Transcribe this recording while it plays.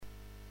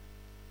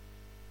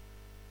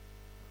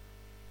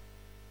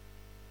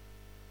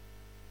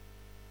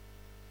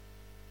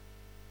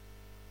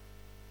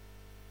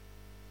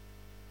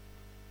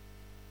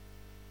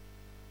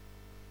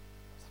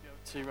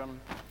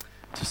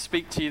to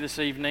speak to you this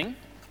evening.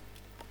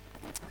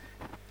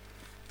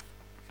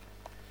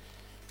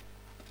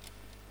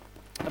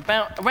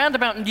 Around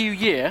about New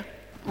Year.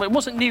 Well, it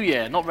wasn't New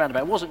Year, not round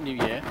about. It wasn't New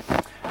Year.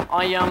 Is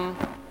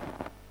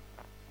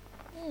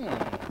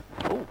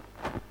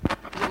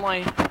it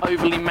my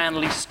overly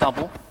manly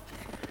stubble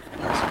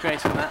that's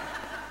creating that?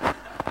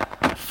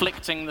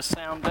 Afflicting the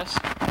sound desk.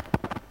 I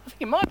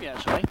think it might be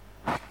actually.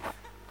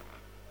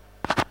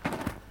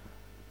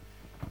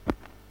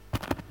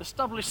 The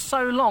stubble is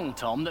so long,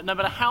 Tom, that no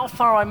matter how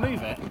far I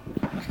move it,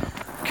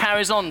 it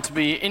carries on to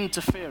be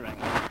interfering.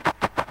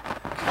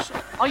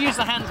 I'll use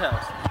the handheld.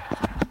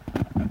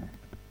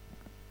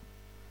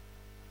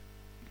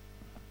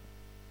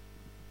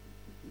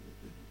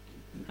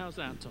 How's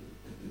that, Tom?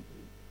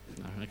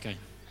 Oh, okay.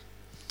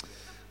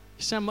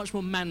 You sound much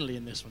more manly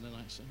in this one than I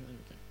actually.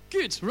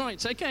 Good,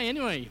 right, okay,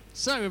 anyway.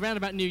 So, around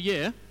about New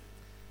Year,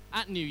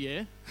 at New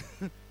Year,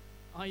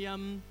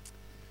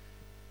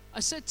 I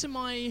said to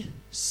my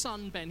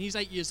son, Ben, he's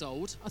 8 years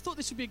old, I thought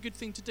this would be a good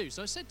thing to do.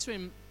 So I said to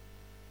him,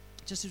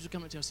 just as we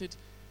come up to, I said,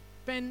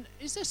 Ben,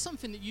 is there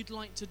something that you'd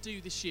like to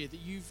do this year that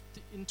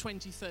in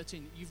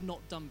 2013, that you've not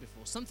done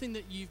before? Something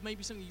that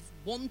maybe something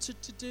you've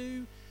wanted to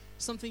do,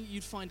 something that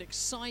you'd find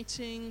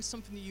exciting,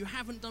 something that you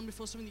haven't done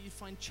before, something that you'd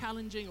find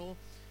challenging, or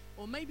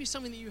maybe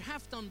something that you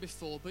have done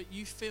before, but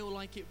you feel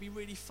like it'd be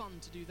really fun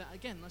to do that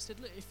again. And I said,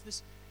 look, if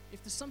there's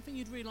something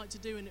you'd really like to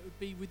do and it would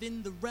be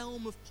within the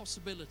realm of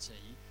possibility,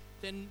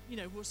 then,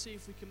 we'll see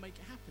if we can make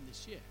it happen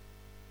this year.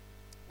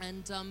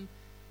 And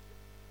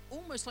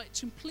almost like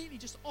completely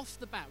just off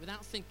the bat,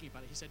 without thinking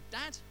about it, he said,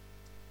 Dad,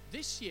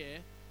 this year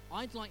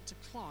I'd like to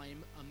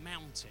climb a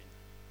mountain.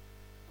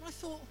 And I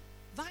thought,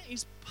 that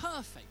is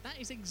perfect. That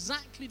is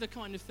exactly the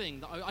kind of thing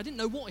that I didn't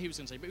know what he was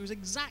going to say, but it was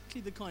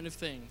exactly the kind of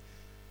thing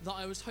that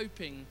I was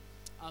hoping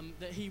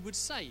that he would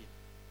say.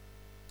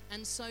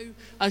 And so,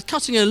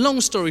 cutting a long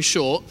story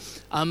short,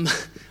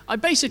 I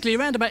basically,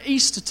 around about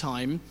Easter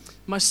time,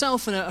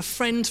 myself and a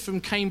friend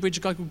from Cambridge,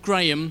 a guy called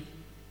Graham,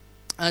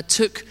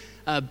 took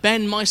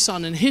Ben, my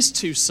son, and his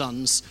two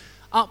sons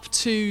up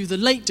to the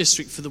Lake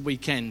District for the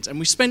weekend. And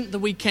we spent the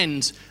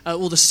weekend,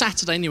 or the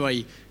Saturday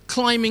anyway,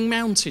 climbing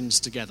mountains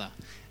together.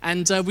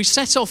 And we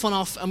set off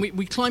and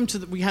we climbed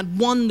we had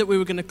one that we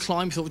were going to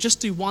climb. We thought, we'll just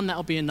do one,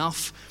 that'll be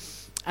enough.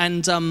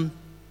 And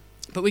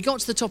but we got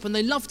to the top and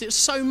they loved it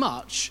so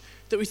much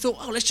that we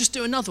thought, let's just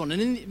do another one.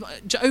 And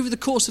over the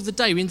course of the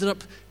day, we ended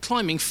up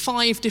climbing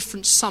 5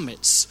 different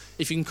summits,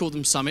 if you can call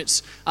them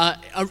summits,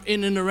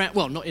 in and around,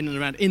 well, not in and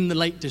around, in the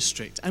Lake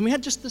District. And we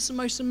had just the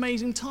most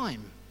amazing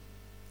time.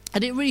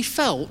 And it really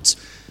felt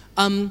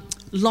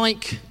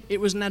like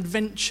it was an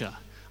adventure.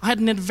 I had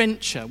an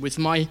adventure with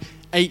my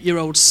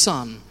 8-year-old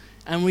son,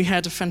 and we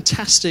had a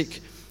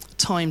fantastic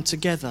time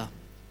together.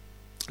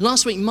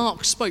 Last week,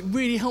 Mark spoke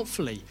really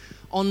helpfully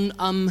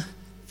on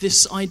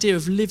this idea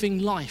of living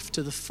life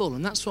to the full.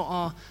 And that's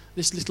what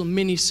this little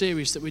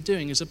mini-series that we're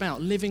doing is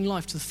about, living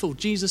life to the full.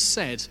 Jesus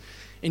said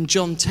in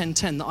John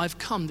 10:10 that I've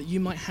come that you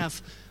might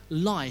have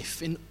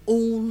life in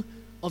all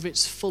of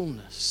its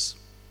fullness.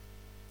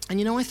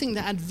 And I think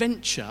that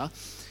adventure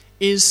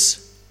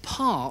is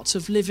part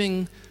of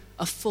living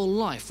a full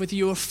life. Whether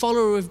you're a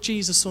follower of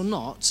Jesus or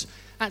not,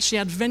 actually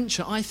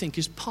adventure, I think,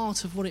 is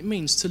part of what it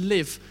means to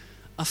live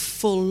a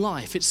full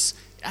life.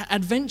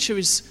 Adventure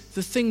is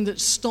the thing that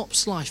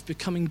stops life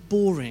becoming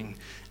boring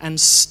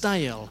and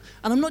stale.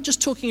 And I'm not just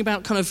talking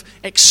about kind of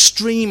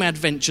extreme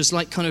adventures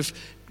like kind of,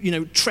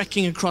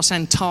 trekking across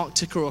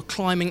Antarctica or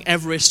climbing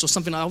Everest or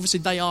something. Obviously,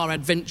 they are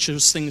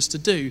adventurous things to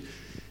do.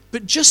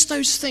 But just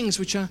those things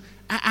which are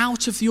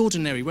out of the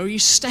ordinary, where you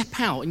step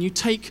out and you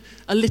take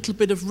a little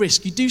bit of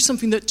risk. You do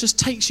something that just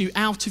takes you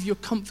out of your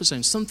comfort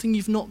zone, something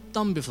you've not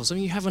done before,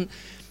 something you haven't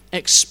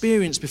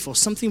experienced before,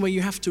 something where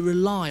you have to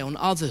rely on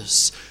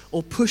others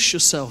or push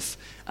yourself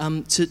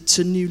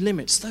to new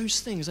limits. Those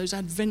things, those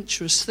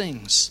adventurous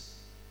things,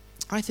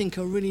 I think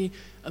are a really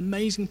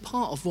amazing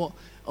part of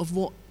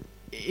what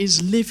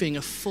is living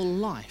a full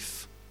life.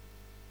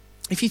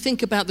 If you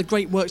think about the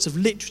great works of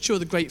literature or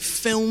the great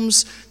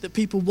films that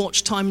people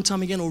watch time and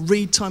time again or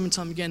read time and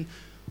time again,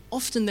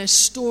 often they're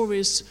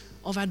stories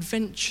of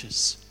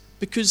adventures,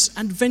 because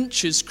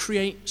adventures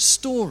create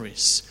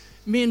stories.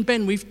 Me and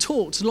Ben, we've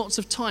talked lots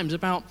of times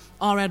about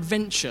our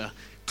adventure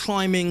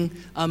climbing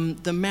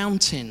the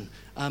mountain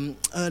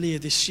earlier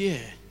this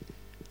year.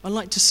 I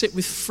like to sit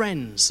with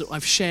friends that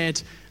I've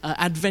shared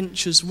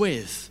adventures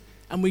with,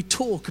 and we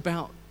talk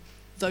about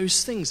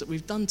those things that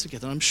we've done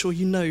together. I'm sure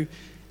you know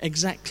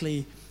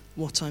exactly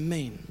what I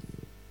mean.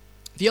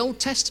 The Old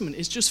Testament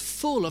is just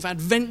full of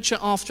adventure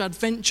after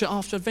adventure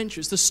after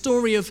adventure. It's the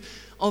story of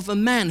a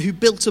man who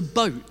built a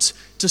boat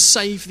to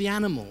save the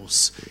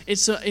animals.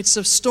 It's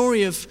a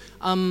story of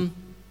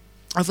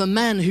a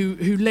man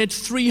who led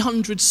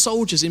 300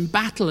 soldiers in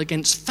battle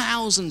against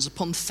thousands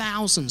upon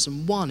thousands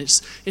and won.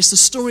 It's the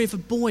story of a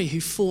boy who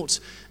fought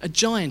a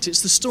giant.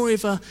 It's the story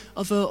of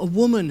a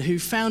woman who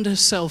found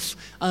herself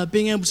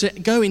being able to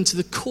go into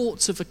the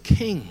courts of a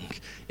king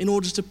in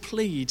order to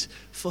plead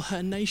for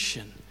her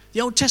nation.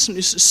 The Old Testament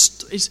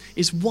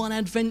is one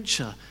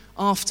adventure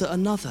after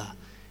another.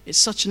 It's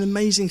such an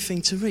amazing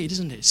thing to read,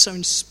 isn't it? It's so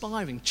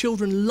inspiring.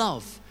 Children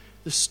love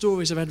the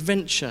stories of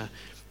adventure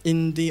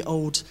in the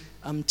Old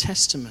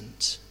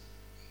Testament.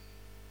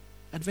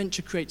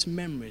 Adventure creates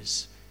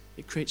memories.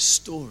 It creates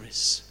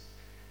stories.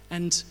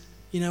 And,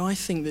 I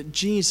think that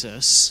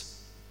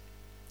Jesus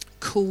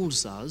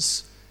calls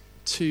us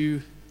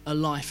to a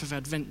life of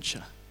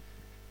adventure.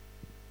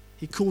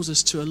 He calls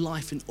us to a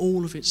life in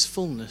all of its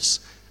fullness.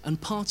 And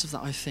part of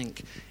that, I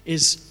think,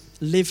 is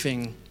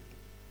living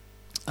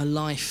a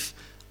life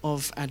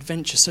of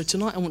adventure. So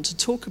tonight I want to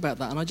talk about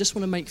that, and I just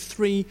want to make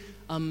three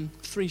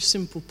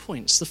simple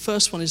points. The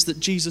first one is that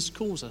Jesus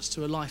calls us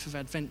to a life of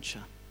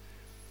adventure.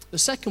 The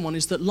second one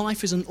is that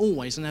life isn't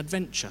always an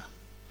adventure.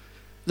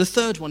 The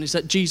third one is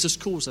that Jesus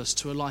calls us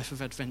to a life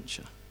of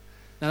adventure.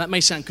 Now that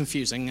may sound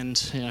confusing,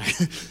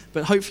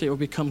 but hopefully it will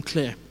become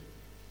clear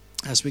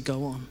as we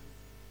go on.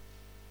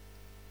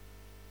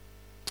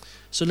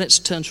 So let's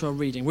turn to our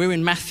reading. We're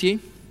in Matthew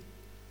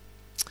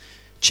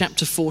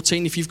chapter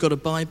 14, if you've got a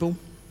Bible.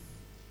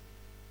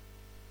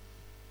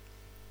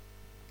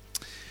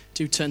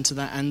 Do turn to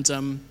that,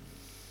 and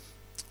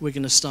we're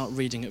going to start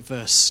reading at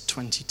verse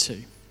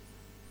 22.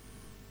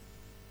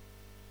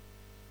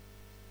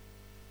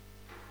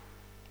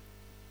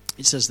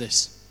 It says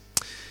this: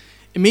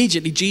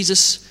 Immediately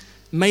Jesus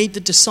made the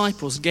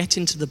disciples get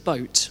into the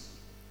boat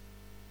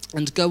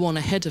and go on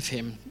ahead of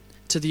him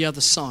to the other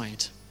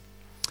side,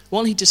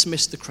 while he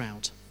dismissed the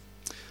crowd.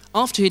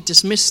 After he had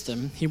dismissed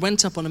them, he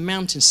went up on a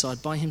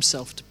mountainside by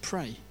himself to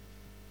pray.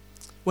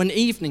 When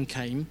evening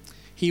came,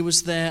 he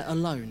was there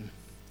alone.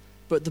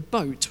 But the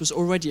boat was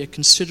already a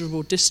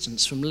considerable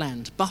distance from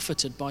land,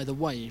 buffeted by the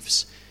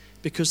waves,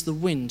 because the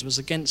wind was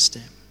against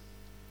it.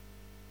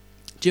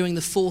 During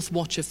the fourth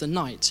watch of the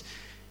night,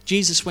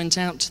 Jesus went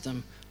out to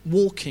them,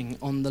 walking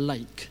on the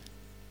lake.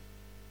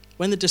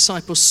 When the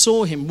disciples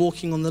saw him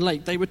walking on the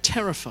lake, they were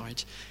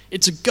terrified.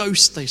 "It's a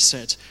ghost," they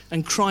said,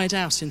 and cried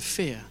out in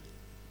fear.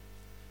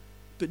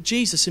 But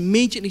Jesus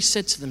immediately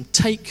said to them,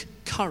 "Take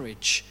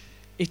courage,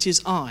 it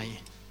is I.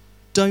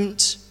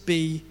 Don't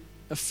be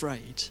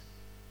afraid."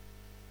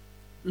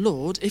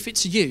 "Lord, if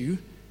it's you,"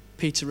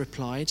 Peter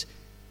replied,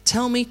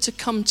 "tell me to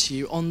come to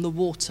you on the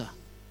water."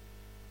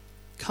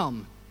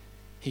 "Come,"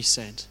 he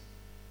said.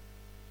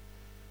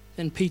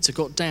 Then Peter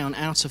got down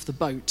out of the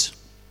boat,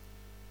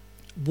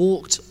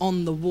 walked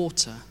on the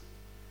water,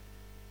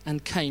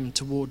 and came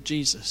toward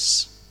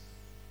Jesus.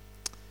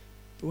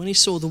 But when he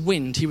saw the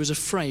wind, he was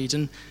afraid,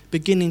 and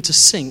beginning to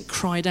sink,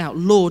 cried out,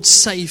 "Lord,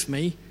 save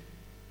me."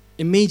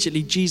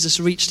 Immediately Jesus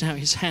reached out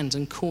his hand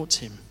and caught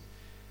him.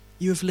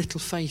 "You have little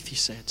faith," he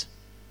said.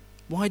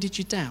 "Why did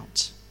you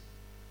doubt?"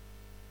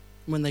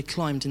 When they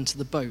climbed into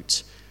the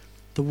boat,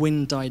 the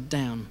wind died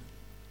down.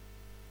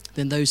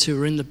 Then those who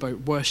were in the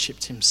boat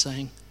worshipped him,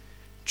 saying,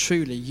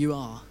 "Truly you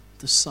are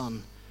the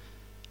Son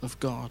of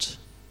God."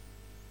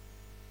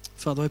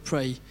 Father, I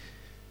pray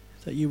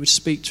that you would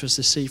speak to us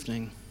this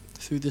evening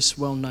through this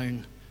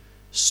well-known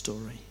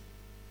story.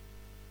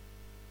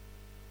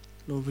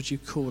 Lord, would you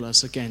call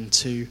us again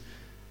to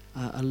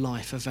a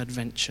life of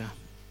adventure,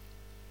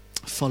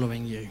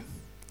 following you?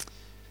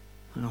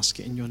 I ask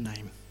it in your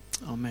name.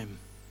 Amen.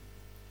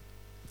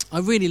 I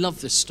really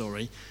love this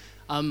story.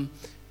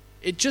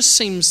 It just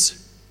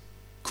seems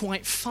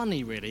quite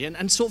funny, really,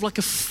 and sort of like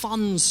a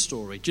fun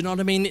story. Do you know what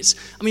I mean?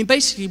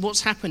 Basically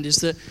what's happened is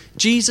that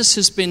Jesus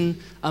has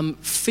been,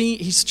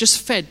 he's just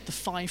fed the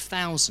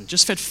 5,000,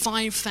 just fed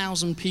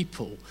 5,000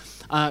 people,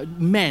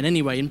 men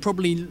anyway, and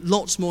probably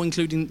lots more,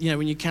 including,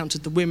 when you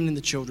counted the women and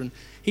the children.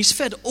 He's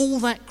fed all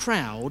that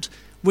crowd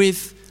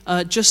with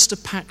just a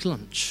packed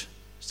lunch.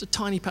 Just a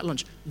tiny packed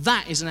lunch.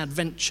 That is an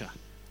adventure.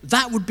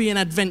 That would be an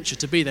adventure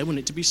to be there, wouldn't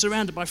it? To be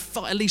surrounded by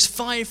at least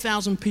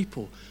 5,000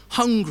 people,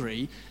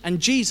 hungry, and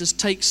Jesus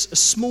takes a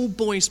small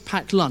boy's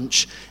packed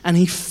lunch and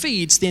he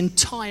feeds the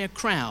entire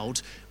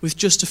crowd with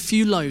just a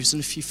few loaves and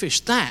a few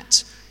fish.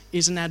 That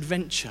is an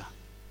adventure.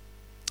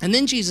 And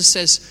then Jesus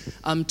says,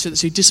 so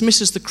he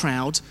dismisses the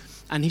crowd,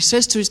 and he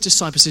says to his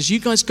disciples, "You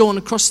guys go on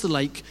across the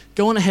lake,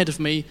 go on ahead of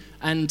me,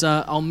 and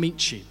I'll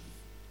meet you."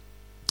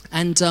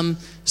 And then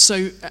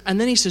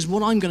he says,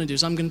 what I'm going to do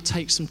is I'm going to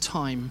take some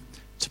time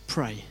to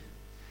pray.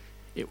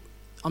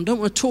 I don't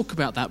want to talk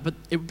about that, but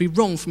it would be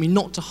wrong for me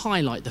not to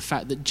highlight the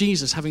fact that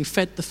Jesus, having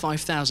fed the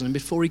 5,000, and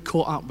before he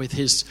caught up with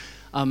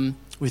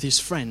his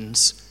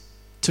friends,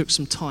 took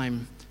some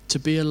time to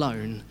be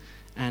alone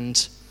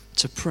and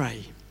to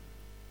pray.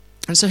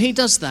 And so he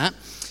does that,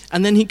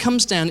 and then he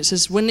comes down. It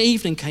says, when the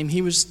evening came,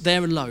 he was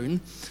there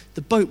alone.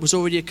 The boat was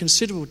already a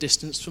considerable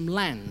distance from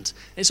land.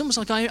 It's almost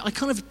like I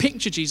kind of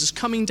picture Jesus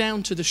coming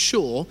down to the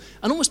shore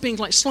and almost being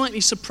like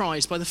slightly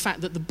surprised by the fact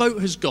that the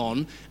boat has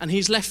gone and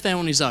he's left there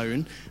on his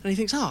own. And he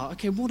thinks,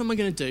 okay, what am I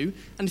going to do?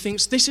 And he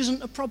thinks, this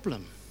isn't a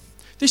problem.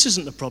 This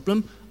isn't a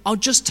problem. I'll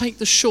just take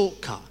the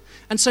shortcut.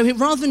 And so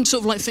rather than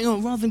sort of like think,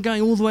 rather than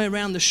going all the way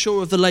around the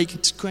shore of the lake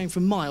and going for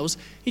miles,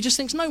 he just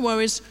thinks, no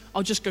worries,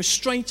 I'll just go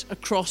straight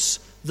across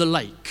the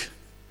lake.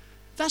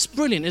 That's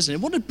brilliant, isn't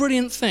it? What a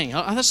brilliant thing.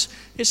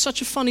 It's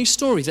such a funny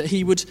story that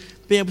he would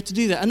be able to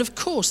do that. And of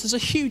course, there's a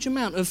huge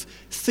amount of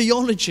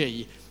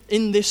theology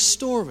in this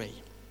story.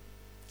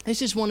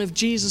 This is one of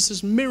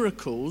Jesus'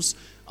 miracles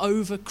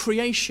over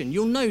creation.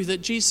 You'll know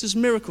that Jesus'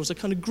 miracles are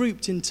kind of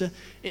grouped into,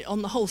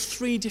 on the whole,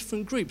 3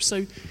 different groups.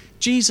 So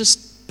Jesus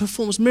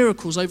performs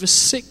miracles over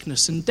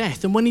sickness and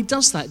death. And when he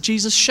does that,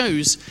 Jesus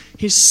shows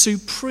his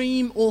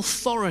supreme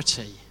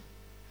authority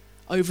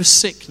over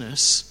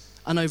sickness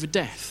and over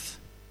death.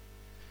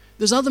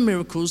 There's other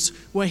miracles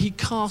where he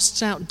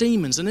casts out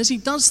demons. And as he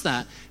does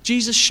that,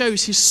 Jesus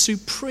shows his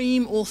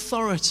supreme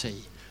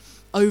authority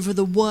over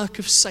the work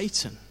of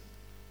Satan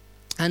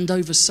and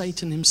over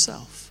Satan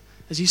himself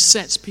as he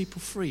sets people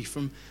free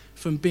from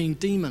being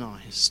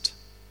demonized.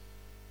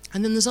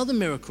 And then there's other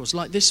miracles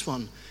like this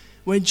one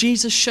where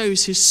Jesus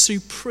shows his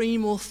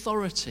supreme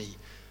authority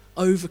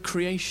over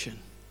creation.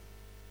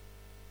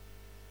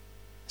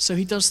 So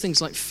he does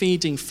things like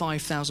feeding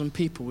 5,000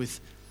 people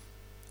with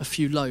a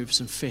few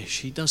loaves and fish.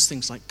 He does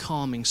things like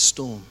calming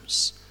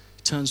storms.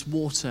 He turns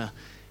water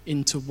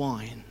into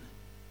wine.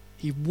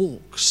 He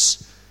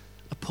walks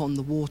upon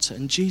the water.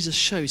 And Jesus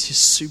shows his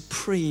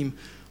supreme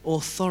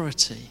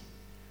authority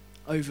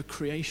over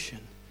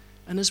creation.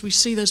 And as we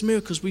see those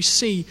miracles, we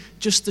see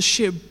just the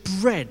sheer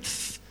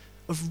breadth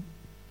of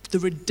the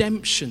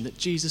redemption that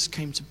Jesus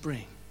came to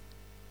bring.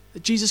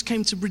 That Jesus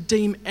came to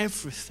redeem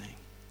everything.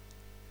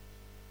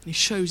 And he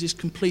shows his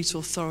complete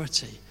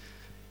authority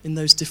in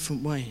those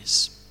different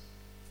ways.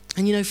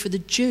 And you know, for the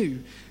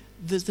Jew,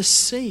 the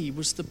sea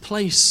was the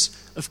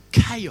place of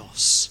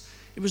chaos.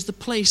 It was the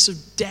place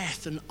of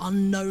death and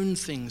unknown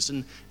things,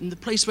 and the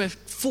place where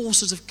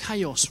forces of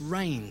chaos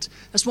reigned.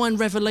 That's why in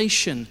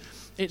Revelation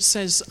it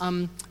says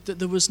that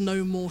there was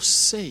no more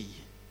sea.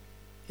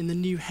 In the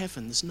new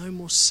heaven, there's no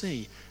more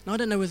sea. Now, I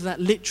don't know whether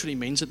that literally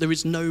means that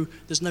there's no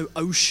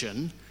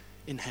ocean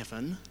in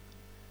heaven.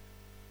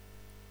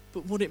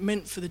 But what it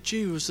meant for the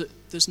Jew was that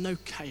there's no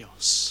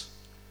chaos.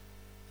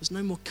 There's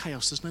no more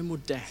chaos. There's no more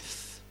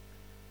death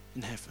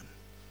in heaven.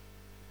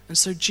 And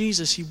so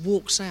Jesus, he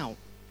walks out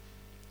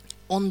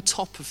on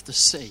top of the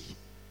sea.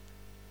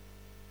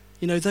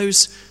 You know, the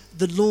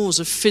laws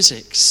of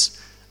physics,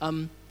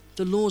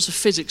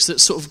 that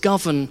sort of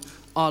govern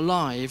our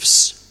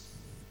lives,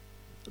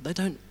 they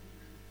don't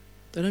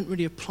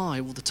really apply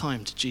all the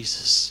time to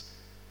Jesus.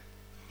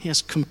 He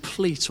has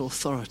complete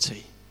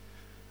authority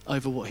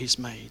over what he's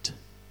made.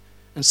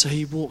 And so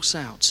he walks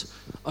out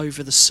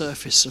over the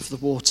surface of the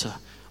water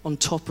on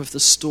top of the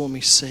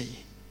stormy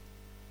sea.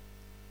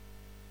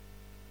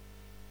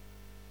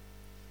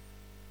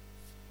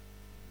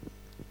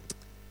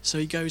 So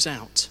he goes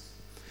out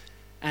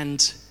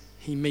and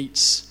he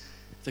meets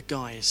the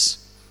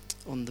guys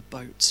on the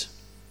boat.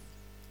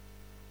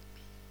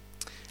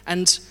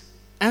 And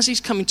as he's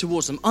coming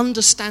towards them,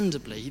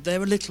 understandably,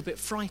 they're a little bit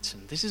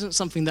frightened. This isn't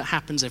something that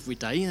happens every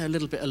day. They're a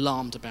little bit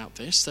alarmed about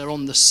this. They're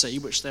on the sea,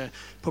 which they're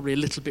probably a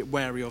little bit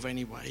wary of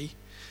anyway.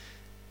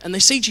 And they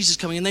see Jesus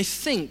coming and they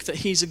think that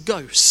he's a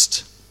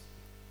ghost.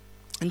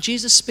 And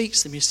Jesus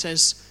speaks to them. He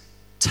says,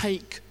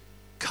 "Take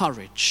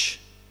courage.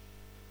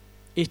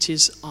 It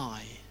is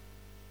I.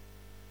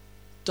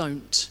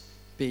 Don't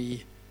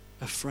be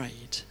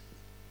afraid."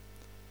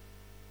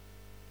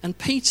 And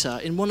Peter,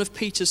 in one of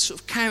Peter's sort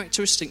of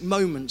characteristic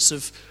moments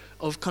of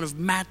kind of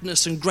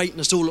madness and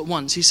greatness all at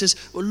once, he says,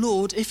 "Well,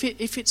 Lord, if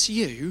it's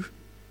you,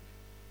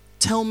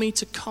 tell me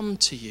to come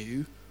to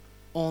you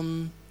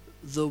on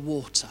the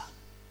water."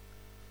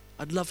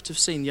 I'd love to have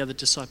seen the other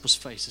disciples'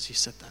 face as he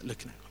said that,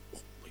 looking at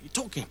him, "What are you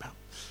talking about?"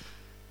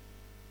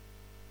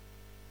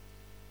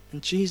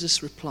 And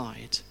Jesus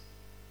replied,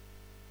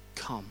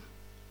 "Come."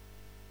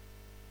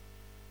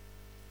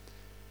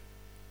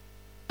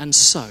 And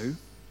so,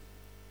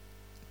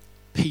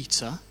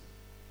 Peter,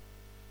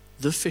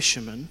 the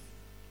fisherman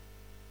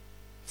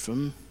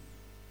from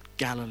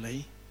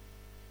Galilee,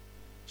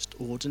 just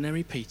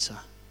ordinary Peter,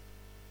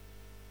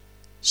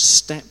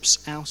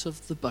 steps out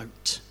of the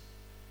boat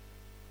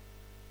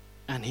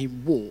and he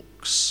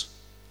walks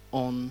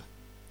on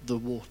the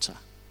water.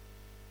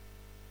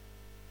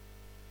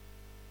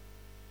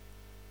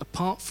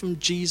 Apart from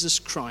Jesus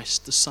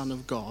Christ, the Son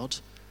of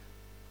God,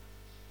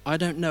 I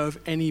don't know of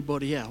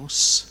anybody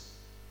else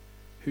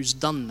who's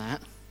done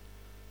that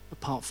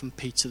apart from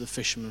Peter the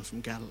fisherman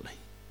from Galilee.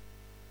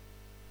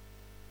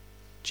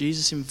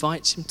 Jesus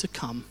invites him to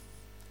come.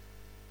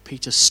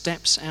 Peter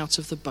steps out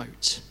of the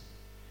boat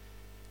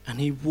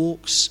and he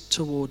walks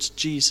towards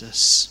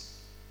Jesus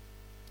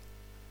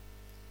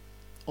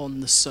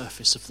on the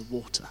surface of the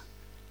water.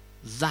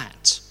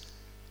 That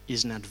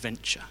is an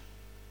adventure.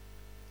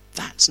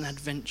 That's an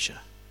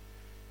adventure.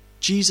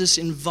 Jesus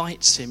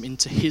invites him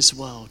into his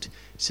world.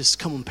 He says,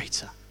 "Come on,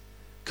 Peter,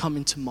 come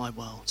into my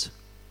world.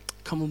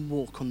 Come and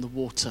walk on the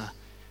water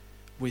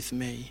with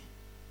me."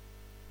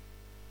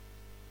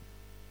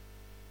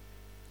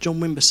 John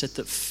Wimber said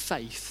that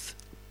faith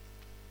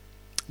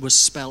was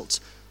spelt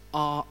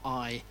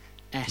R-I-S-K.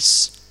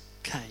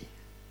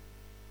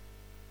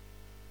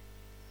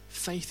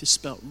 Faith is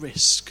spelt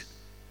risk.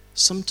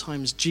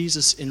 sometimes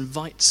Jesus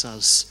invites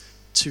us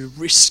to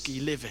risky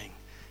living.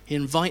 He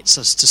invites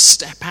us to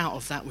step out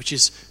of that which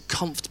is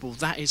comfortable,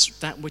 that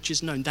which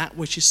is known, that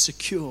which is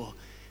secure.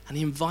 And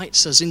he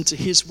invites us into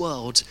his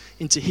world,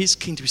 into his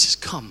kingdom. He says,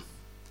 come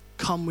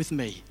with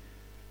me.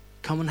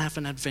 Come and have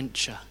an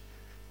adventure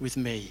with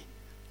me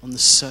on the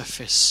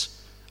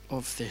surface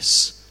of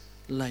this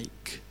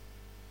lake.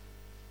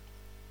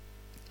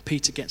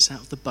 Peter gets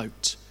out of the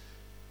boat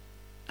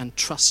and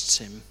trusts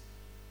him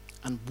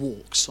and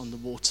walks on the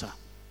water.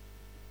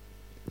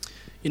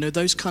 You know,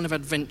 those kind of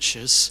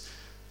adventures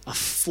are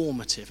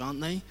formative,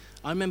 aren't they?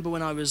 I remember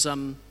when I was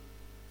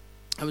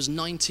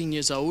 19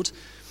 years old,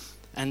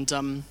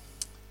 and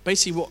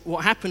basically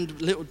what happened,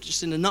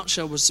 just in a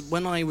nutshell, was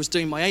when I was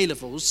doing my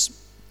A-levels,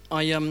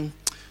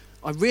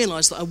 I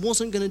realised that I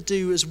wasn't going to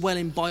do as well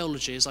in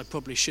biology as I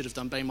probably should have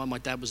done, bearing in mind my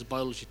dad was a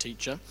biology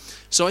teacher.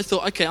 So I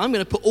thought, okay, I'm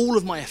going to put all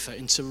of my effort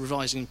into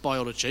revising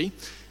biology,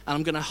 and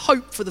I'm going to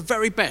hope for the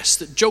very best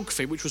that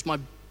geography, which was my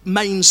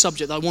main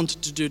subject that I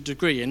wanted to do a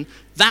degree in,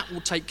 that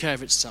will take care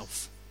of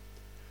itself.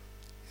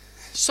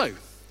 So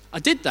I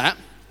did that,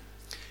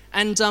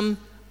 and I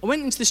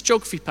went into this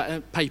geography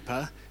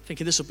paper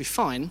thinking this will be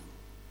fine.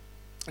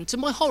 And to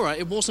my horror,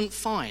 it wasn't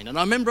fine. And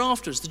I remember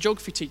afterwards, the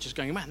geography teachers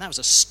going, man, that was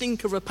a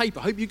stinker of a paper.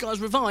 I hope you guys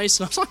revised.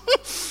 And I was like,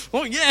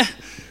 oh, yeah.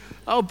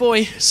 Oh,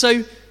 boy.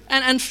 So,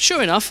 and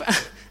sure enough,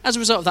 as a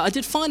result of that, I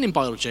did fine in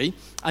biology.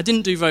 I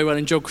didn't do very well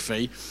in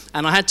geography,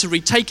 and I had to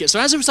retake it. So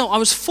as a result, I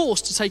was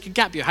forced to take a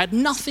gap year. I had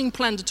nothing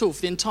planned at all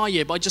for the entire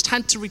year, but I just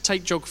had to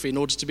retake geography in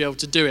order to be able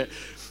to do it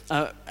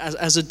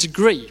as a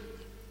degree.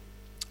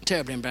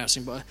 Terribly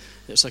embarrassing, but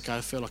it's okay.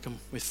 I feel like I'm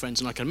with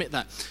friends and I can admit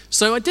that.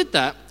 So I did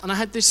that, and I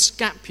had this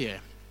gap year.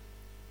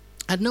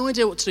 I had no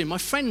idea what to do. My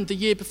friend the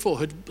year before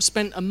had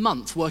spent a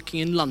month working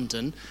in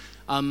London.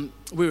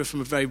 We were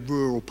from a very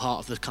rural part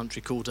of the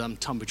country called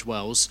Tunbridge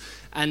Wells.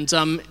 And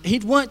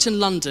he'd worked in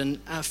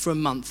London for a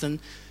month, and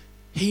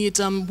he had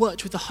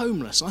worked with the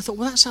homeless. And I thought,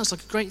 well, that sounds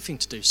like a great thing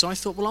to do. So I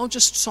thought, well, I'll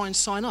just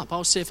sign up.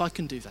 I'll see if I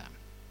can do that.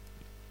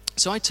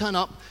 So I turn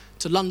up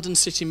to London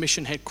City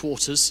Mission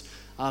headquarters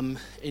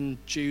in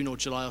June or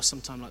July or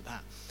sometime like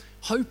that,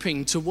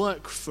 hoping to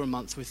work for a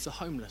month with the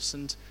homeless.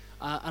 And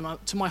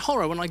to my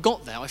horror, when I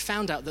got there, I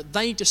found out that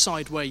they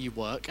decide where you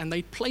work, and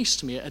they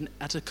placed me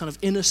at a kind of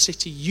inner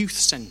city youth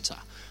centre.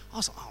 I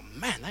was like, oh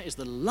man, that is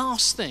the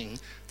last thing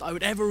that I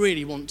would ever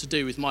really want to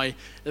do with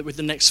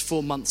the next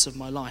 4 months of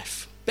my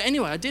life. But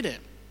anyway, I did it.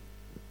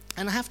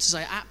 And I have to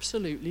say, I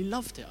absolutely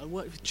loved it. I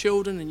worked with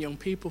children and young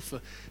people for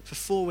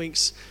 4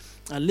 weeks,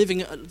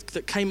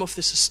 that came off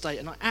this estate,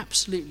 and I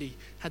absolutely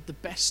had the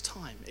best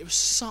time. It was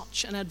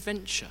such an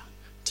adventure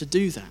to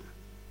do that.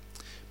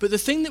 But the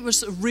thing that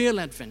was a real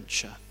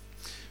adventure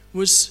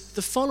was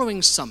the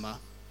following summer,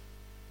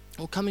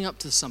 or coming up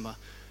to the summer,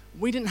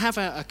 we didn't have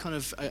a kind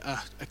of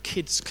a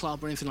kids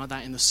club or anything like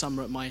that in the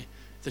summer at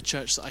the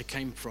church that I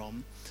came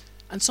from.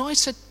 And so I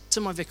said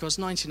to my vicar, I was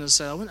 19, I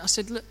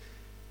said, look,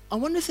 I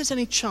wonder if there's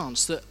any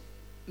chance that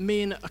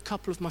me and a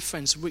couple of my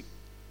friends,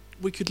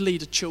 we could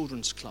lead a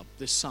children's club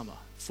this summer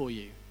for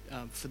you,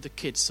 for the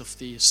kids of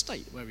the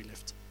estate where we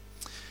lived.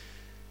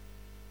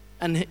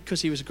 And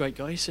because he was a great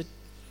guy, he said,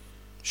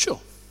 sure.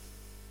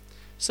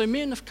 So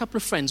me and a couple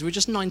of friends, we were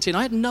just 19.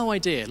 I had no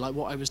idea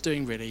what I was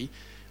doing really.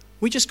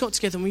 We just got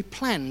together and we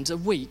planned a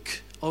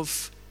week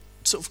of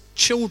sort of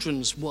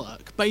children's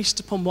work based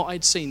upon what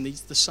I'd seen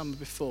the summer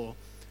before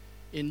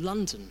in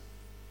London.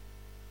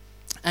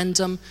 And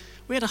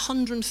we had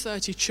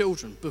 130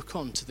 children book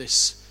on to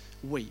this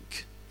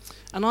week.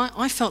 And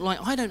I felt like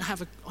I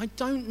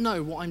don't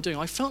know what I'm doing.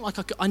 I felt like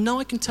I know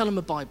I can tell them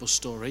a Bible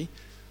story.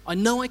 I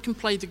know I can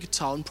play the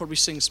guitar and probably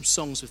sing some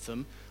songs with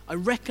them. I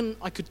reckon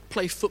I could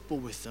play football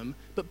with them.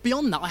 But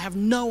beyond that, I have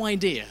no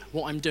idea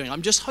what I'm doing.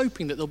 I'm just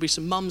hoping that there'll be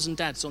some mums and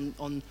dads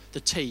on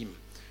the team,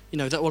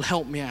 that will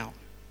help me out.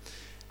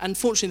 And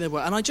fortunately there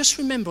were. And I just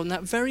remember on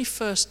that very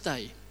first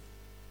day,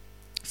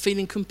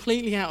 feeling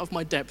completely out of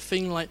my depth,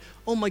 feeling like,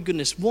 oh my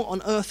goodness, what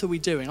on earth are we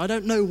doing? I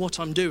don't know what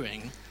I'm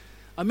doing.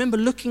 I remember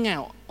looking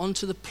out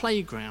onto the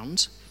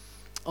playground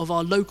of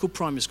our local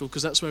primary school,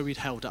 because that's where we'd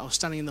held it. I was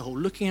standing in the hall,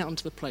 looking out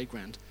onto the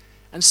playground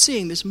and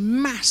seeing this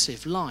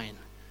massive line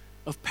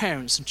of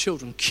parents and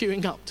children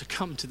queuing up to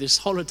come to this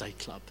holiday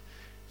club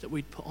that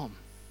we'd put on.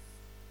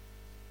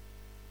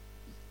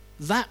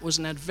 That was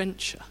an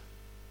adventure.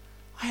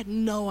 I had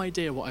no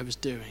idea what I was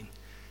doing.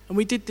 And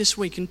we did this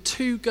week, and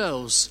 2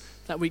 girls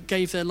that week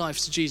gave their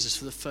lives to Jesus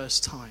for the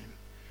first time.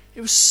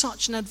 It was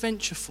such an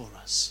adventure for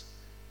us.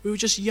 We were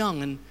just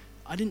young, and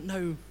I didn't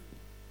know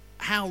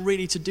how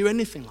really to do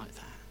anything like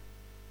that.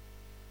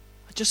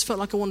 I just felt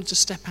like I wanted to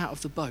step out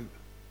of the boat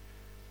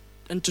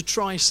and to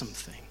try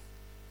something.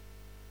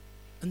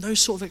 And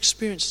those sort of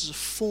experiences are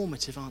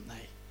formative, aren't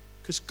they?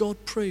 Because God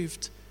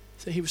proved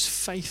that he was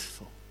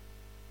faithful.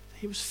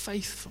 He was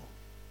faithful.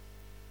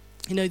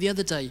 The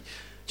other day,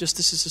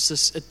 this is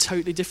just a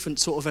totally different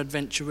sort of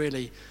adventure,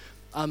 really.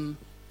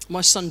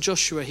 My son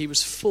Joshua, he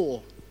was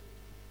 4.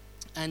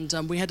 And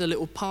we had a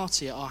little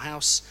party at our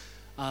house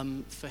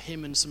for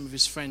him and some of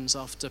his friends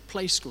after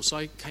play school. So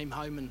I came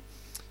home and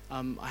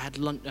I had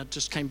lunch. I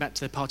just came back to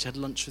their party, had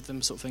lunch with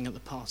them, sort of thing, at the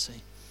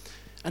party.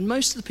 And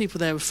most of the people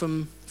there were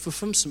from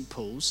St.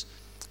 Paul's.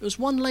 There was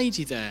one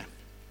lady there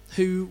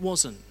who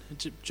wasn't.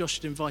 Josh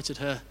had invited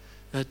her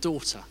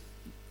daughter,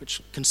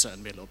 which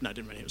concerned me a little. No, it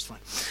didn't really. It was fine.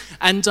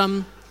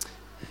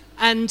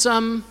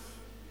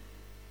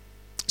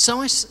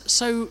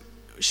 So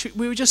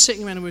we were just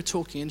sitting around and we were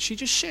talking, and she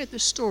just shared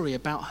this story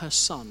about her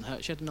son.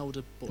 She had an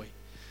older boy.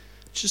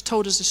 She just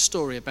told us this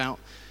story about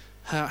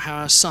how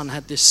her son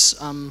had this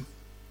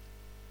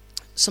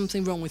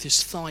something wrong with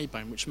his thigh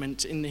bone, which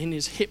meant in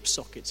his hip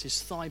sockets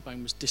his thigh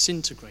bone was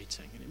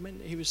disintegrating, and it meant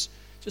that he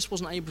just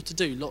wasn't able to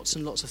do lots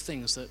and lots of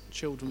things that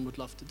children would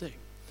love to do.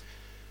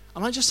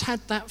 And I just had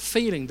that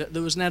feeling that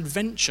there was an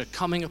adventure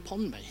coming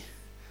upon me.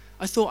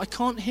 I thought, I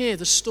can't hear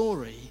the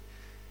story.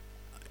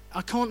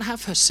 I can't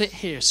have her sit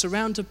here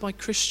surrounded by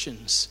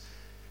Christians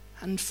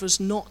and for us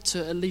not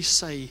to at least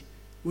say,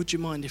 would you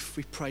mind if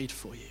we prayed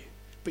for you?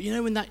 But you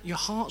know when that your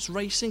heart's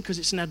racing because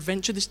it's an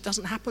adventure? This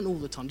doesn't happen all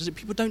the time, does it?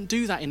 People don't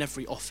do that in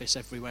every office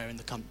everywhere in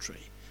the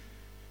country.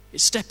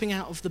 It's stepping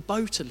out of the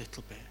boat a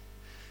little bit.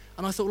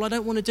 And I thought, well, I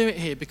don't want to do it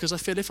here because I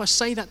feel if I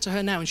say that to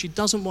her now and she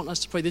doesn't want us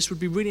to pray, this would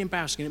be really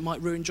embarrassing and it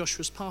might ruin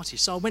Joshua's party.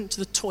 So I went to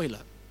the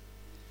toilet.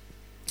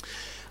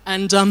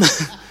 And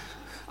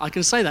I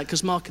can say that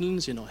because Mark and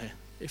Lindsay are not here.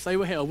 If they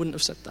were here, I wouldn't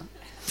have said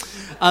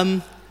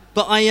that.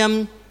 But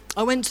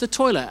I went to the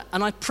toilet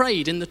and I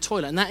prayed in the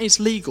toilet, and that is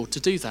legal to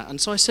do that.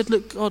 And so I said,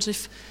 look, God,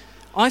 if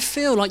I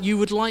feel like you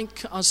would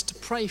like us to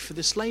pray for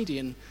this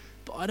lady,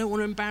 but I don't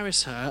want to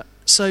embarrass her.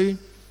 So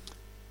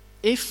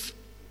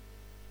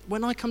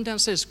when I come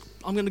downstairs,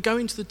 I'm going to go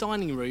into the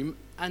dining room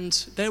and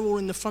they're all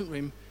in the front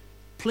room.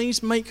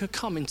 Please make her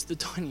come into the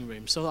dining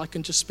room so that I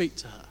can just speak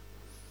to her.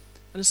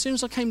 And as soon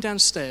as I came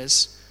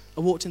downstairs,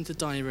 I walked into the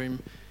dining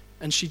room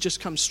and she just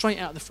comes straight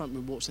out of the front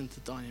room, walks into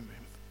the dining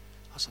room.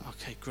 I was like,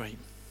 okay, great.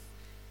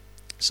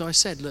 So I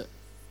said, look,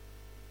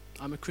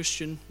 I'm a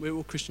Christian. We're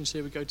all Christians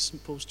here. We go to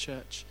St. Paul's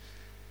Church.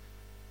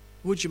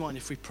 Would you mind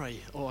if we pray,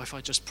 or if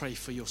I just pray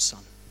for your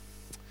son?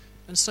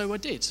 And so I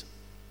did.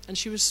 And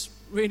she just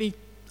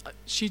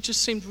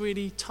seemed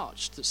really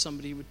touched that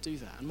somebody would do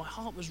that. And my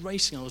heart was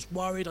racing. I was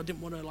worried. I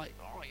didn't want to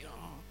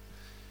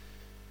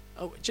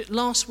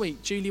last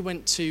week, Julie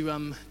went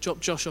to drop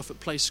Josh off at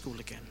play school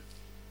again.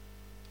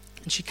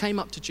 And she came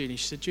up to Julie.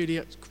 She said,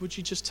 Julie, would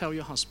you just tell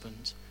your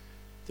husband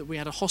that we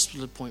had a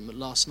hospital appointment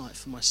last night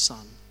for my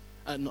son?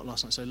 Not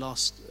last night, so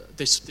last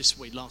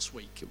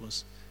week it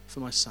was, for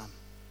my son.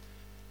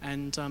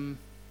 And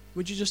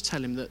would you just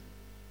tell him that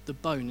the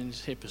bone in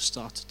his hip has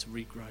started to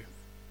regrow?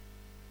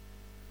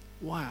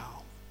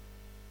 Wow.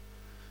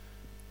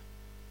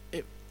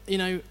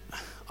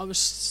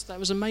 That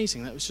was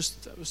amazing.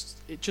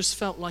 It just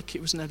felt like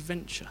it was an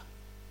adventure,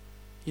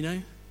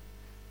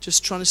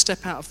 just trying to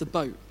step out of the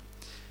boat.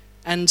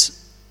 And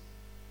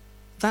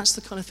that's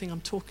the kind of thing I'm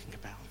talking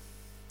about.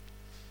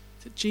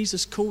 That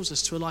Jesus calls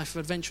us to a life of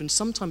adventure, and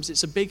sometimes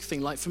it's a big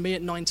thing. Like for me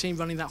at 19,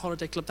 running that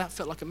holiday club, that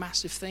felt like a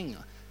massive thing.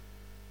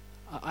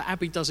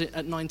 Abby does it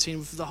at 19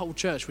 with the whole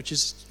church, which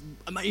is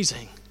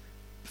amazing.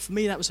 For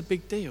me, that was a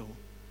big deal.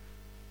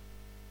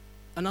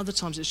 And other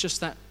times it's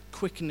just that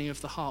quickening of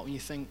the heart when you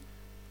think,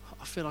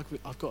 I feel like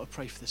I've got to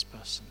pray for this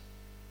person.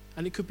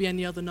 And it could be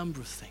any other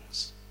number of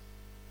things.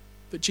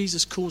 But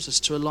Jesus calls us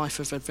to a life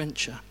of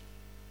adventure.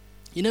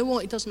 You know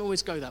what? It doesn't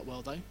always go that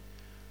well, though.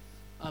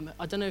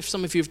 I don't know if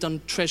some of you have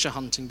done treasure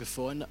hunting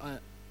before, and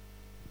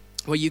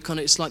where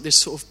it's like this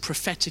sort of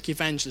prophetic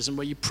evangelism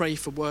where you pray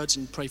for words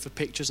and pray for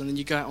pictures, and then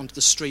you go out onto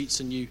the streets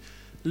and you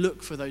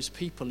look for those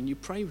people and you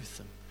pray with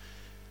them.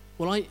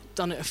 Well, I've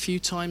done it a few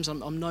times.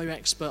 I'm no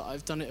expert.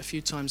 I've done it a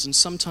few times, and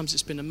sometimes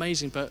it's been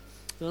amazing. But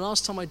the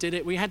last time I did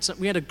it, we had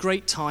a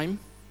great time.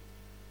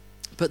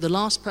 But the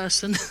last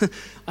person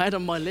I had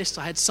on my list,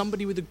 I had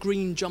somebody with a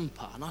green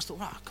jumper, and I thought,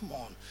 come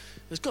on.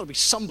 There's got to be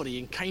somebody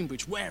in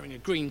Cambridge wearing a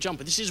green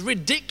jumper. This is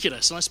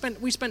ridiculous. And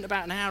we spent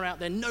about an hour out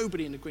there,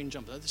 nobody in a green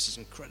jumper. This is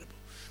incredible.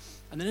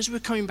 And then as we were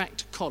coming back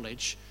to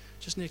college,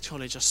 just near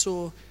college, I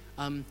saw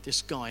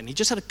this guy, and he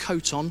just had a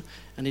coat on,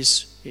 and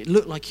it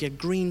looked like he had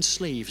green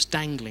sleeves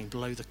dangling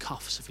below the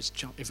cuffs of his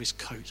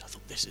coat. I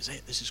thought, this is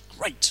it. This is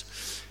great.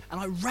 And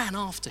I ran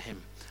after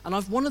him. And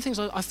one of the things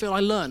I feel I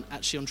learned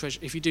actually on treasure,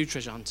 if you do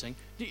treasure hunting,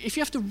 if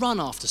you have to run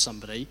after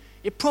somebody,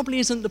 it probably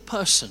isn't the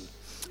person.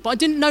 But I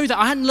didn't know that.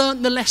 I hadn't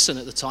learned the lesson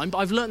at the time, but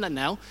I've learned that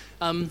now.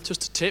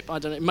 Just a tip. I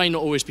don't know. It may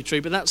not always be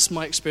true, but that's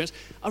my experience.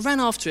 I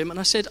ran after him and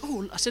I said,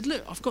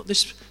 look, I've got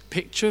this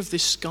picture of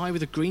this guy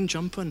with a green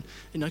jumper, and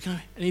and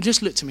he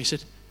just looked at me and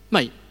said,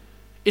 mate,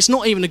 it's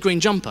not even a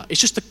green jumper.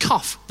 It's just the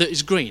cuff that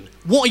is green.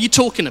 What are you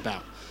talking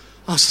about?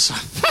 I was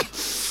just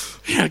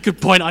like, yeah, good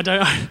point.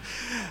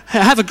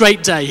 Have a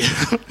great day.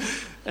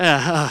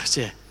 Oh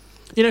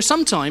dear.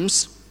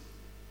 Sometimes,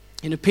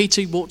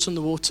 Peter walked on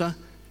the water,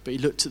 but he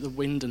looked at the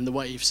wind and the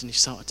waves and he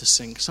started to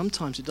sink.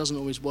 Sometimes it doesn't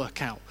always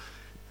work out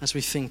as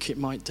we think it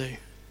might do.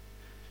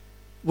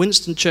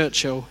 Winston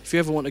Churchill, if you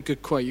ever want a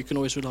good quote, you can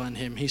always rely on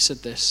him. He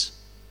said this.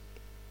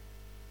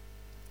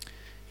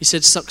 He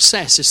said,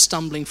 success is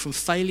stumbling from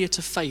failure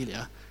to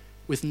failure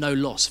with no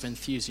loss of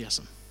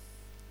enthusiasm.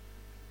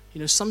 You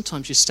know,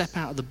 sometimes you step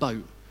out of the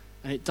boat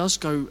and it does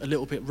go a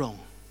little bit wrong.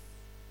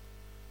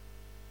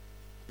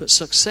 But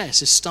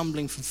success is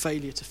stumbling from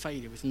failure to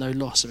failure with no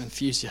loss of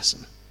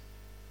enthusiasm.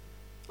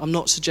 I'm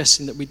not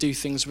suggesting that we do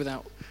things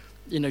without,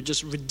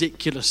 just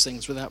ridiculous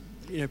things, without,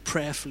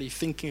 prayerfully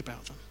thinking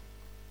about them.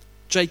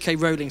 J.K.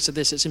 Rowling said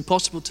this: it's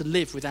impossible to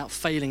live without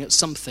failing at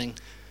something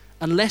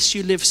unless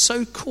you live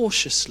so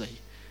cautiously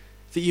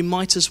that you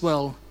might as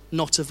well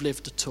not have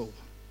lived at all,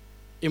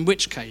 in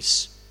which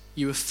case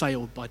you have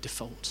failed by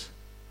default.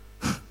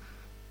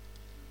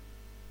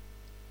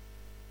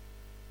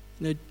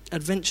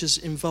 Adventures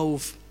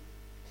involve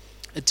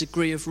a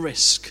degree of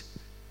risk,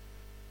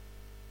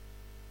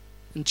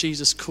 and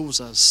Jesus calls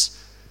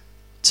us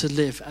to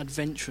live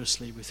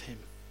adventurously with him,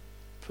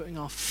 putting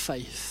our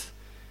faith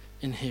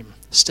in him,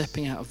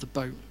 stepping out of the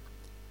boat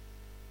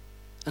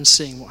and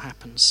seeing what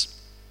happens.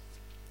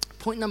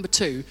 Point number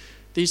 2,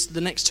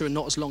 the next two are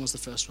not as long as the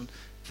first one.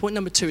 Point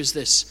number 2 is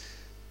this: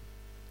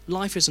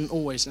 life isn't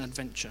always an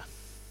adventure.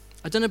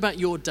 I don't know about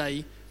your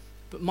day,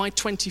 but my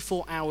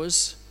 24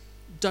 hours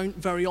don't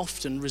very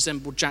often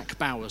resemble Jack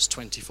Bauer's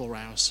 24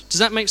 hours. Does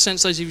that make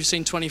sense, those of you who've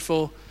seen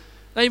 24?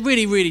 They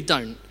really, really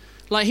don't.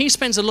 Like, he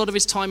spends a lot of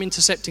his time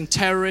intercepting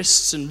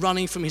terrorists and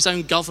running from his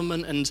own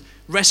government and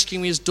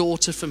rescuing his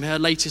daughter from her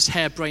latest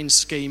harebrained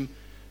scheme.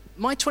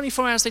 My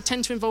 24 hours, they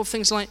tend to involve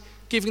things like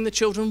giving the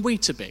children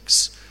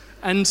Weetabix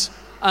and,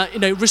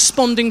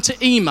 responding to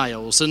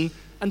emails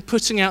and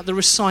putting out the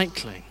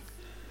recycling.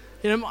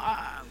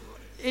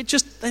 It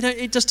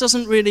just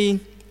doesn't really,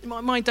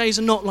 my days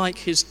are not like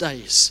his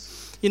days.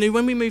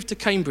 When we moved to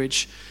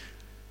Cambridge,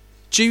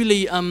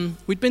 Julie,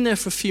 we'd been there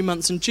for a few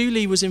months, and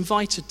Julie was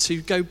invited to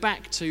go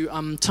back to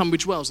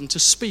Tunbridge Wells and to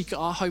speak at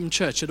our home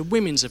church at a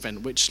women's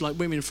event, which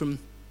women from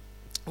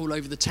all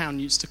over the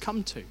town used to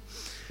come to.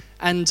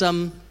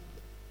 And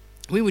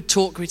we would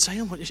talk, we'd say,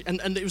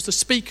 and it was the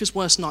speaker's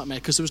worst nightmare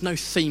because there was no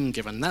theme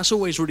given. That's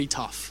always really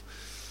tough.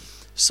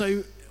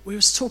 So we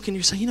was talking,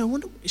 you say,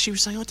 she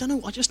was saying,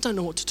 I just don't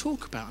know what to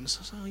talk about. And I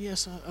said, oh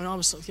yes, and I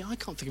was like, I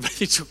can't think of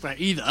anything to talk about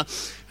either,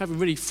 having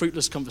really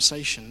fruitless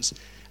conversations.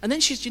 And then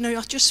she said,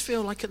 I just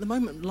feel like at the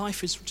moment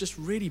life is just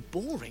really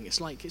boring.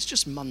 It's like, it's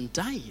just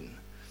mundane.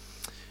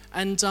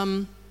 And,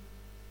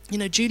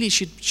 Julie,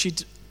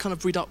 she'd kind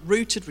of, we'd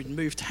uprooted, we'd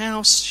moved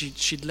house,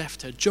 she'd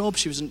left her job,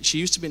 she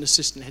used to be an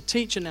assistant head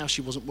teacher, now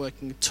she wasn't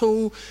working at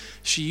all.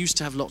 She used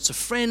to have lots of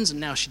friends, and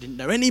now she didn't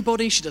know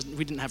anybody,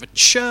 we didn't have a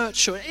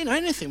church, or,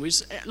 anything.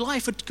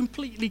 Life had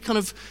completely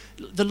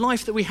the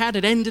life that we had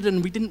ended,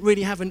 and we didn't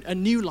really have a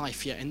new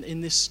life yet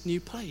in this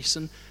new place.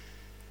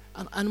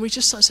 And we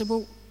just started saying,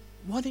 well,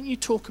 why didn't you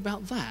talk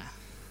about that?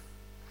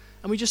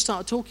 And we just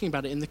started talking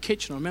about it in the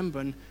kitchen, I remember,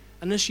 and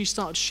as she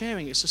started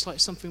sharing, it's just like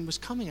something was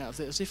coming out of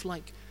it, as if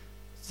like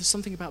there's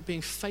something about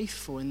being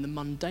faithful in the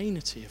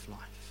mundanity of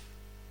life.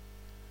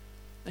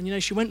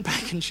 And she went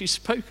back and she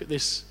spoke at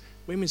this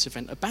women's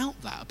event about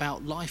that,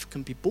 about life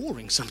can be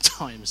boring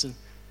sometimes. And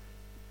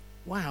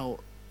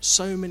wow,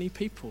 so many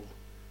people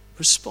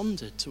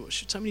responded to it.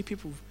 So many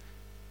people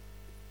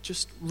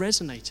just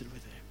resonated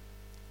with it.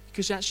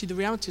 Because actually the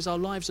reality is our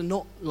lives are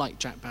not like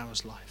Jack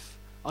Bauer's life.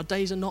 Our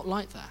days are not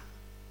like that.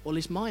 Or at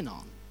least mine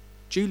aren't.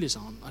 Julie's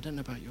aren't. I don't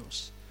know about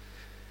yours.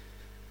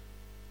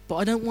 But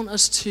I don't want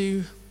us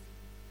to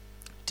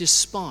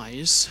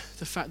despise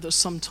the fact that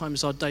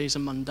sometimes our days are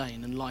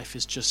mundane and life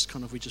is just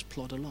we just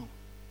plod along.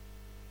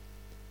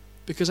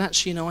 Because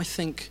actually, I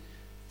think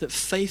that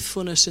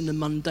faithfulness in the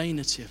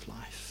mundanity of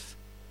life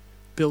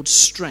builds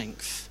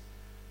strength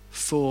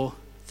for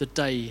the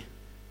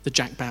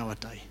Jack Bauer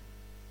day.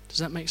 Does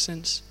that make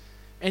sense?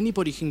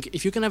 Anybody can,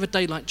 if you're going to have a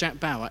day like Jack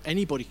Bauer,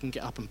 anybody can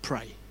get up and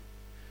pray.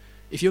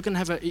 If you're going to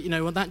have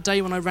on that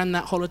day when I ran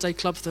that holiday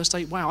club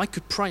Thursday, wow, I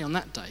could pray on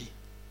that day.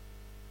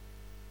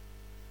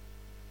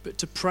 But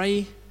to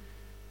pray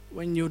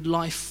when your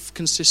life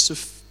consists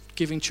of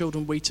giving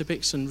children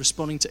Weetabix and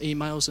responding to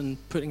emails and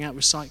putting out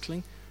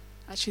recycling,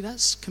 actually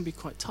that can be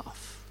quite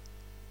tough.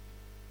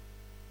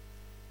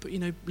 But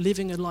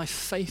living a life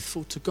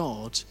faithful to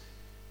God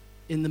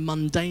in the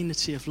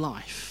mundanity of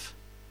life,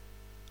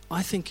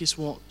 I think is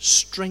what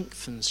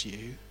strengthens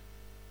you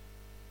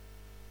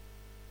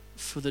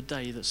for the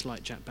day that's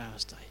like Jack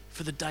Bauer's day,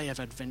 for the day of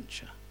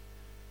adventure,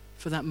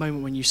 for that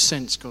moment when you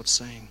sense God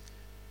saying,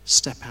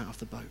 step out of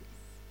the boat.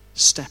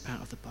 Step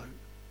out of the boat.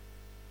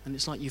 And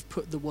it's like you've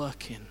put the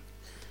work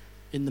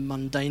in the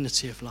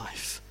mundanity of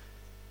life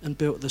and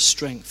built the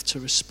strength to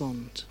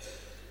respond.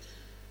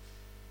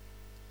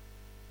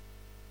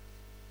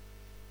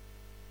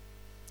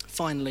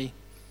 Finally,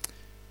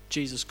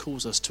 Jesus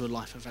calls us to a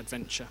life of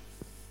adventure.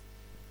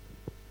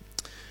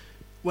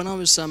 When I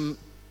was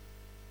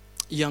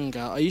younger,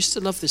 I used to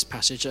love this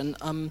passage, and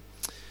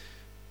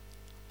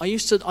I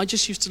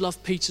just used to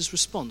love Peter's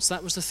response.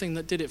 That was the thing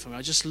that did it for me.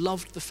 I just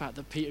loved the fact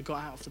that Peter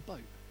got out of the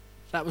boat.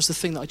 That was the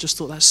thing that I just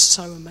thought, that's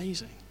so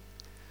amazing.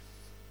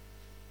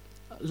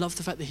 I love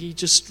the fact that he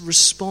just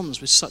responds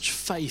with such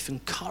faith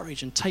and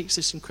courage and takes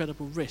this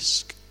incredible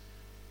risk.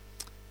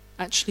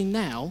 Actually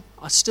now,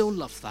 I still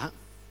love that.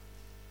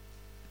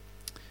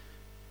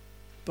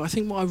 But I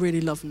think what I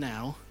really love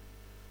now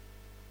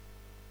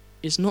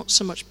is not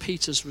so much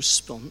Peter's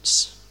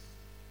response,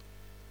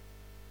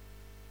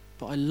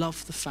 but I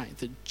love the fact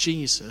that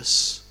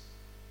Jesus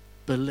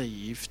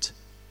believed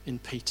in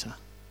Peter.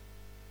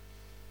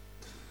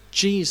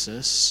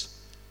 Jesus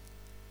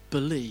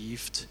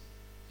believed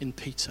in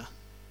Peter.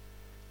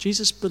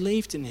 Jesus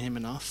believed in him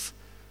enough.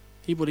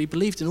 He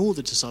believed in all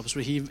the disciples,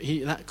 but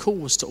that call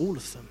was to all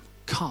of them.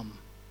 Come.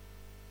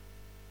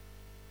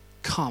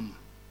 Come.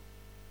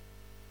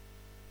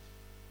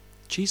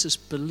 Jesus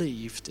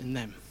believed in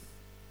them.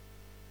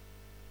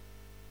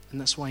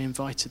 And that's why he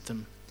invited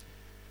them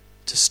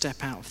to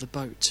step out of the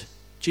boat.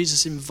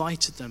 Jesus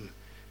invited them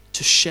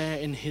to share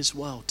in his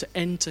world, to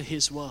enter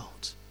his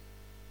world.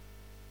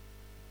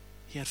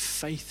 He had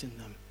faith in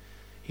them.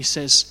 He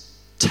says,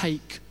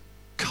 take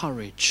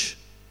courage.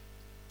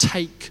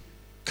 Take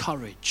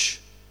courage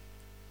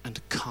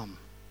and come.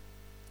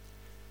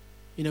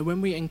 You know,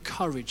 when we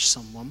encourage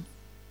someone,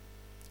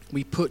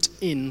 we put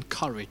in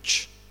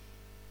courage.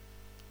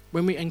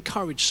 When we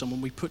encourage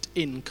someone, we put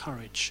in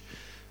courage.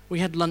 We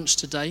had lunch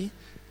today,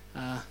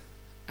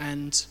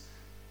 and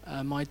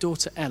my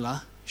daughter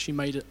Ella, she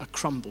made a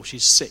crumble.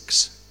 She's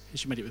 6.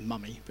 She made it with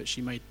mummy, but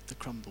she made the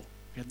crumble.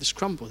 We had this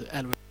crumble that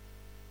Ella...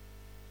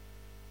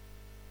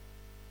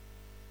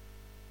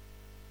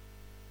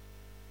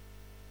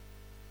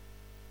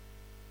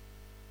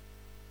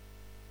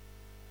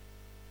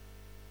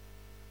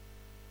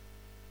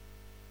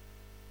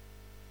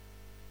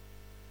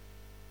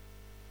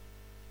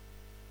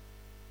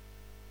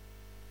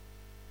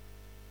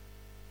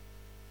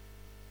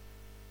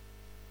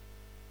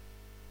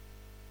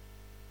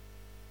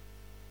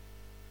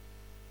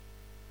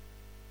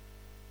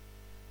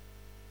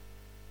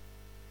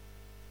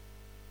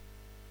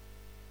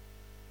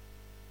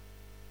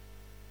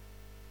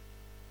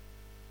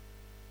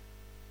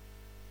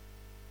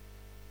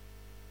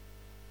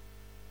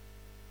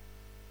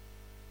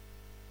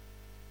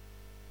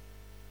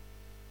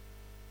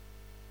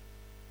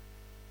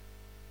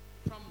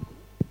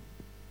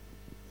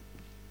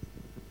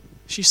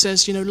 She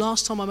says, you know,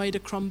 last time I made a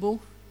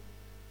crumble,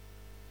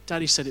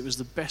 Daddy said it was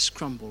the best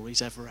crumble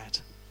he's ever had.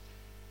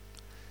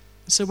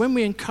 So when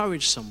we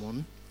encourage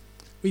someone,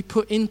 we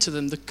put into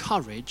them the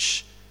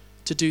courage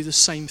to do the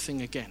same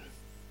thing again.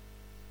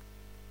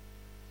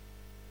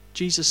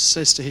 Jesus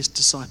says to his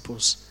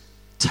disciples,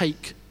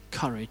 take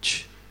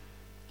courage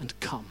and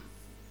come.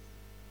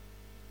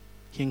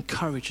 He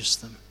encourages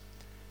them.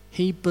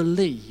 He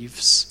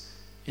believes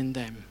in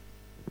them.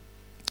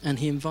 And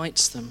he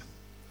invites them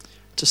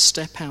to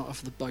step out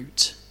of the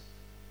boat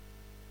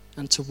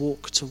and to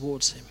walk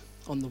towards him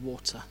on the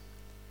water.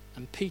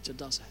 And Peter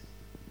does it.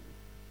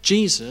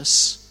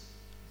 Jesus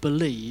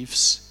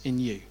believes in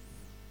you.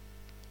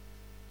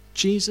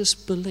 Jesus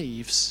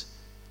believes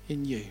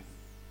in you.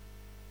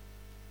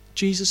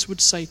 Jesus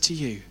would say to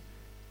you,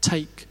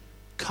 take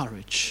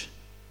courage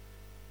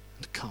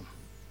and come.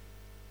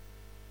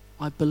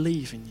 I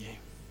believe in you.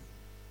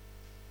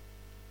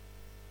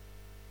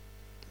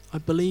 I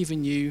believe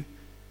in you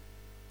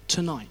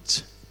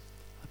tonight.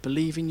 I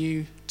believe in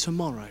you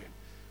tomorrow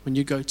when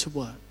you go to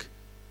work.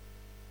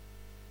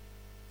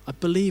 I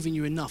believe in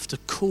you enough to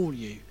call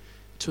you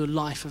to a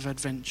life of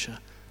adventure,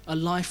 a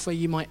life where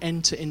you might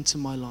enter into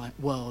my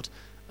world,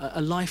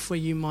 a life where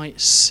you might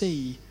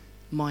see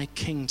my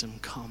kingdom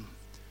come,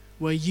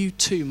 where you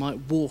too might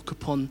walk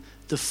upon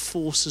the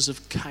forces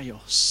of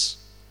chaos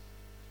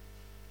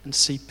and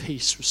see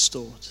peace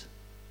restored.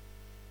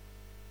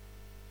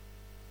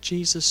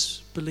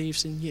 Jesus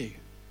believes in you.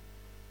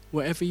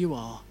 Wherever you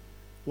are,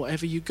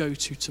 whatever you go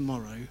to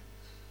tomorrow,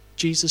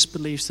 Jesus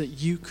believes that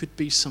you could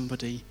be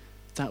somebody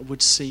that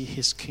would see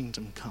his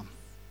kingdom come.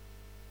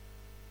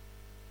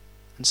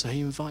 And so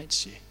he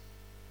invites you.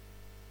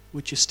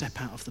 Would you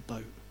step out of the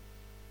boat?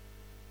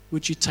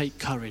 Would you take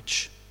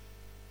courage?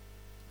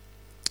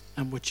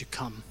 And would you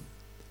come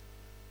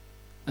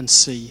and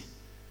see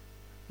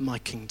my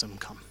kingdom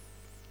come?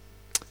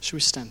 Shall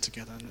we stand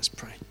together and let's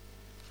pray?